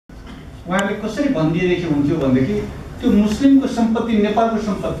उहाँले कसरी भनिदिएदेखि हुन्थ्यो भनेदेखि त्यो मुस्लिमको सम्पत्ति नेपालको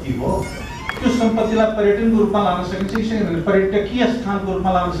सम्पत्ति हो, त्यो सम्पत्तिलाई पर्यटनको रूपमा लान सकिन्छ कि सक्दैन, पर्यटकीय स्थानको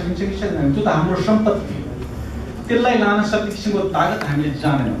रूपमा लान सकिन्छ कि सक्दैन, त्यो त हाम्रो सम्पत्ति हो। त्यसलाई लान सक्ने किसिमको तागत हामीले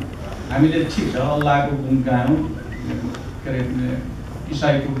जानेनौँ। हामीले ठिक छ अल्लाहको गुण गायौँ, के अरे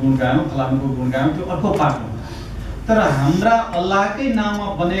इसाईको गुण गायौँ, फलामको गुण गायौँ, त्यो अर्को बाटो। तर हाम्रा अल्लाहकै नाममा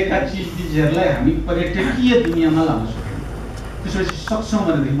बनेका चिजबिजहरूलाई हामी पर्यटकीय दुनियाँमा लान सक्छौँ। त्यसपछि सक्छौँ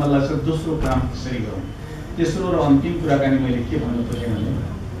भनेदेखि मलाई लाग्छ दोस्रो काम त्यसरी गरौँ। तेस्रो र अन्तिम कुराकानी मैले के भन्नु खोजेँ भने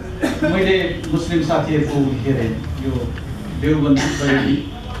मैले मुस्लिम साथीहरूको के अरे यो देवबन्दी बरेली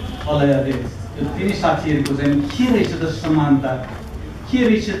अलैयाले यो तिनै साथीहरूको चाहिँ के रहेछ त समानता, के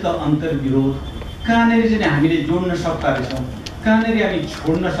रहेछ त अन्तर्विरोध, कहाँनिर चाहिँ हामीले जोड्न सक्दा रहेछौँ, कहाँनिर हामी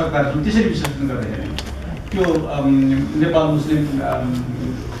छोड्न सक्दा रहेछौँ, त्यसरी विश्लेषण गर्दाखेरि त्यो नेपाल मुस्लिम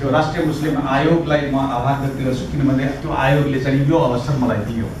त्यो राष्ट्रिय मुस्लिम आयोगलाई म आभार व्यक्त गर्छु, किनभने त्यो आयोगले चाहिँ यो अवसर मलाई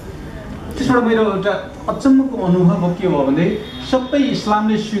दियो। त्यसबाट मेरो एउटा अचम्मको अनुभव के हो भने सबै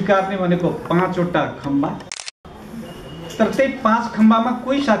इस्लामले स्वीकार्ने भनेको 5 वटा खम्बा, तर त्यही 5 खम्बामा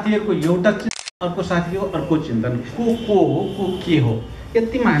कोही साथीहरूको एउटा अर्को साथीको अर्को चिन्तन, को हो को के हो,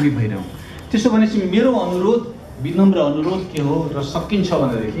 यतिमा हामी भइरहौँ। त्यसो भनेपछि मेरो अनुरोध, विनम्र अनुरोध के हो र सकिन्छ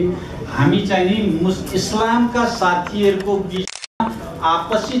भनेदेखि हामी चाहिँ नि इस्लामका साथीहरूको बिचमा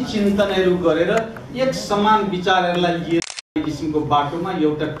आपसी चिन्तनहरू गरेर एक समान विचारहरूलाई लिएर किसिमको बाटोमा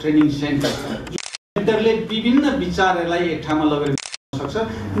एउटा ट्रेनिङ सेन्टरले विभिन्न विचारहरूलाई एक ठाउँमा लगेर सक्छ,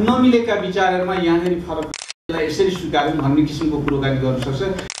 नमिलेका विचारहरूमा यहाँनिर फरकलाई यसरी स्वीकार्नु भन्ने किसिमको कुराकानी गर्न सक्छ।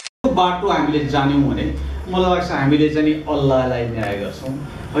 त्यो बाटो हामीले जान्यौँ भने मलाई लाग्छ हामीले चाहिँ अल्लाहलाई न्याय गर्छौँ,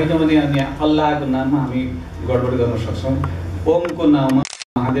 होइन भने अनि अल्लाहको नाममा हामी गडबड गर्न सक्छौँ। ओमको नाममा,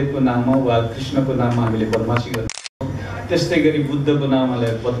 महादेवको नाममा वा कृष्णको नाममा हामीले बदमासी गर्न सक्छौँ, त्यस्तै गरी बुद्धको नाममा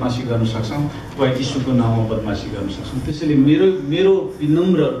बदमासी गर्न सक्छौँ वा यीशुको नाममा बदमासी गर्न सक्छौँ। त्यसैले मेरो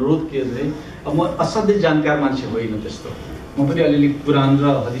विनम्र अनुरोध के चाहिँ अब म असाध्यै जानकार मान्छे होइन, त्यस्तो म पनि अलिअलि कुरान र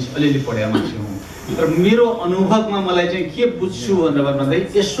हदिस अलिअलि पढेका मान्छे हुँ, तर मेरो अनुभवमा मलाई चाहिँ के बुझ्छु भनेर भन्दै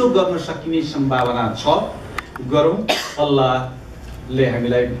यसो गर्न सकिने सम्भावना छ, गरौँ। अल्लाहले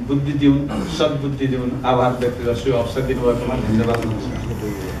हामीलाई बुद्धि दिउन्, सद्बुद्धि दिउन्। आभार व्यक्त गर्छु अवसर दिनुभएकोमा, धन्यवाद।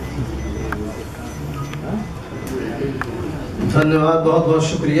 धन्यवाद, बहुत बहुत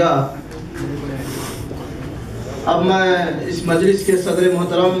शुक्रिया। अब मैं इस मजलिस के सदर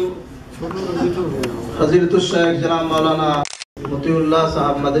मोहतरम हज़रतुल शेख जनाब मौलाना मोतीउल्लाह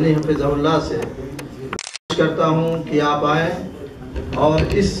साहब मदनी हफिज़हुल्लाह से करता हूँ कि आप आए और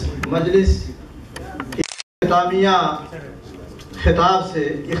इस मजलिस की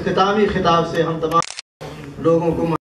इख्तितामी खिताब से हम तमाम लोगों को